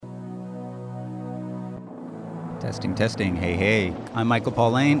Testing, testing. Hey, hey. I'm Michael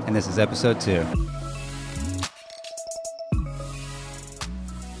Paul Lane, and this is episode 2.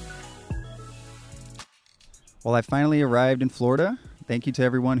 Well, I finally arrived in Florida. Thank you to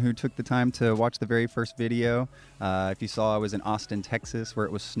everyone who took the time to watch the very first video. If you saw, I was in Austin, Texas, where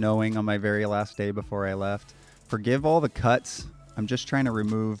it was snowing on my very last day before I left. Forgive all the cuts. I'm just trying to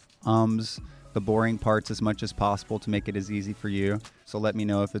remove the boring parts as much as possible to make it as easy for you. So let me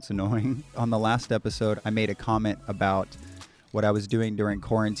know if it's annoying. On the last episode, I made a comment about what I was doing during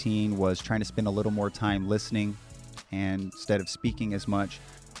quarantine was trying to spend a little more time listening and instead of speaking as much.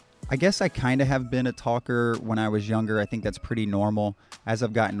 I guess I kind of have been a talker when I was younger. I think that's pretty normal. As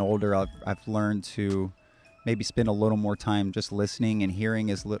I've gotten older, I've learned to maybe spend a little more time just listening and hearing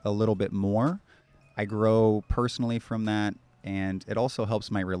is a little bit more. I grow personally from that. And it also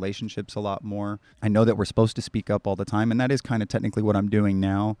helps my relationships a lot more. I know that we're supposed to speak up all the time, and that is kind of technically what I'm doing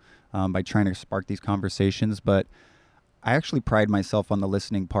now by trying to spark these conversations. But I actually pride myself on the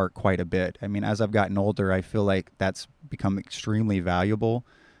listening part quite a bit. I mean, as I've gotten older, I feel like that's become extremely valuable.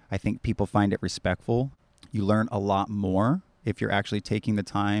 I think people find it respectful. You learn a lot more if you're actually taking the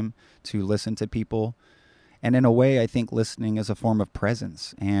time to listen to people. And in a way, I think listening is a form of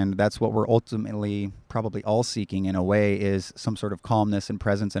presence. And that's what we're ultimately probably all seeking in a way is some sort of calmness and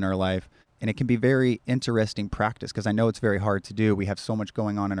presence in our life. And it can be very interesting practice because I know it's very hard to do. We have so much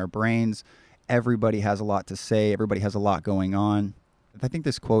going on in our brains. Everybody has a lot to say. Everybody has a lot going on. I think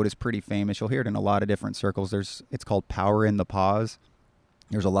this quote is pretty famous. You'll hear it in a lot of different circles. It's called power in the pause.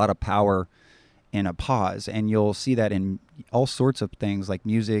 There's a lot of power in a pause. And you'll see that in all sorts of things like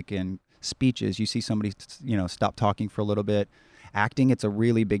music and speeches. You see somebody, stop talking for a little bit. Acting, it's a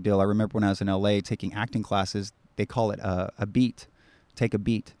really big deal. I remember when I was in LA taking acting classes, they call it a beat. Take a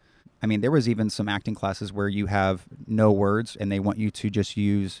beat. I mean, there was even some acting classes where you have no words and they want you to just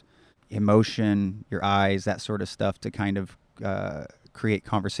use emotion, your eyes, that sort of stuff to kind of create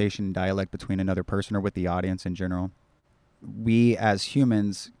conversation and dialect between another person or with the audience in general. We as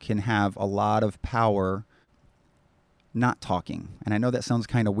humans can have a lot of power not talking. And I know that sounds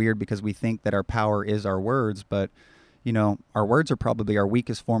kind of weird because we think that our power is our words, but our words are probably our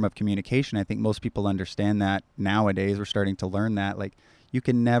weakest form of communication. I think most people understand that nowadays. We're starting to learn that. Like, you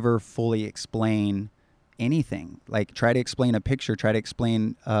can never fully explain anything. Like, try to explain a picture, try to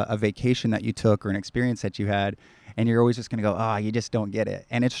explain a vacation that you took or an experience that you had, and you're always just going to go, you just don't get it.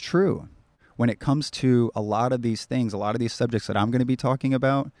 And it's true. When it comes to a lot of these things, a lot of these subjects that I'm going to be talking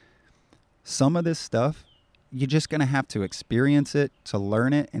about, some of this stuff, you're just going to have to experience it, to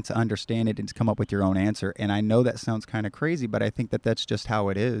learn it, and to understand it, and to come up with your own answer. And I know that sounds kind of crazy, but I think that that's just how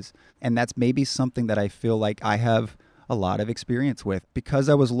it is. And that's maybe something that I feel like I have a lot of experience with. Because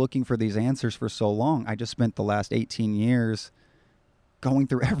I was looking for these answers for so long, I just spent the last 18 years going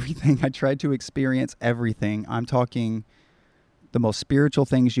through everything. I tried to experience everything. I'm talking the most spiritual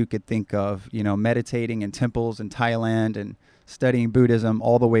things you could think of, meditating in temples in Thailand and studying Buddhism,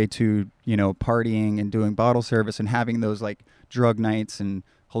 all the way to, partying and doing bottle service and having those like drug nights and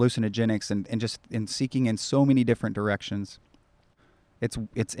hallucinogenics and just seeking in so many different directions.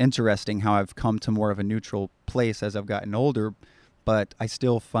 It's interesting how I've come to more of a neutral place as I've gotten older, but I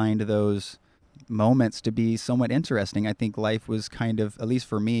still find those moments to be somewhat interesting. I think life was kind of, at least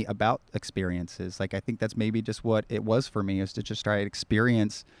for me, about experiences. Like, I think that's maybe just what it was for me, is to just try to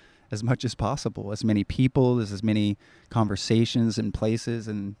experience as much as possible, as many people, as many conversations and places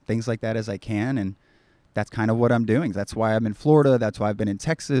and things like that as I can. And that's kind of what I'm doing. That's why I'm in Florida. That's why I've been in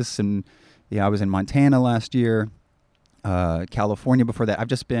Texas. And I was in Montana last year, California before that. I've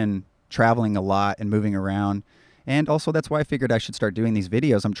just been traveling a lot and moving around. And also that's why I figured I should start doing these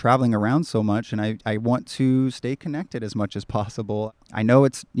videos. I'm traveling around so much and I want to stay connected as much as possible. I know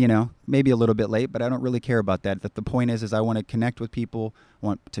it's, maybe a little bit late, but I don't really care about that. The point is I want to connect with people, I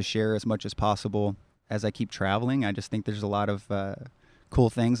want to share as much as possible as I keep traveling. I just think there's a lot of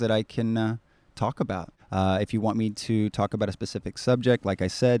cool things that I can talk about. If you want me to talk about a specific subject, like I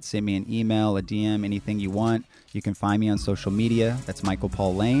said, send me an email, a DM, anything you want. You can find me on social media. That's Michael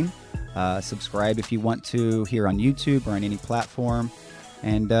Paul Lane. Subscribe if you want to here on YouTube or on any platform.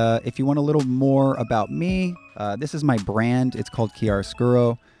 And if you want a little more about me, this is my brand. It's called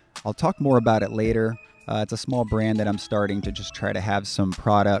Chiaroscuro. I'll talk more about it later. It's a small brand that I'm starting to just try to have some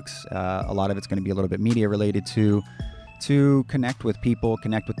products. A lot of it's going to be a little bit media related to connect with people,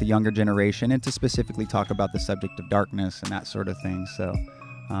 connect with the younger generation, and to specifically talk about the subject of darkness and that sort of thing. So,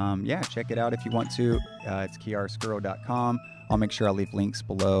 check it out if you want to. It's chiaroscuro.com. I'll make sure I'll leave links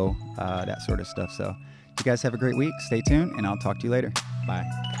below, that sort of stuff. So you guys have a great week. Stay tuned, and I'll talk to you later. Bye.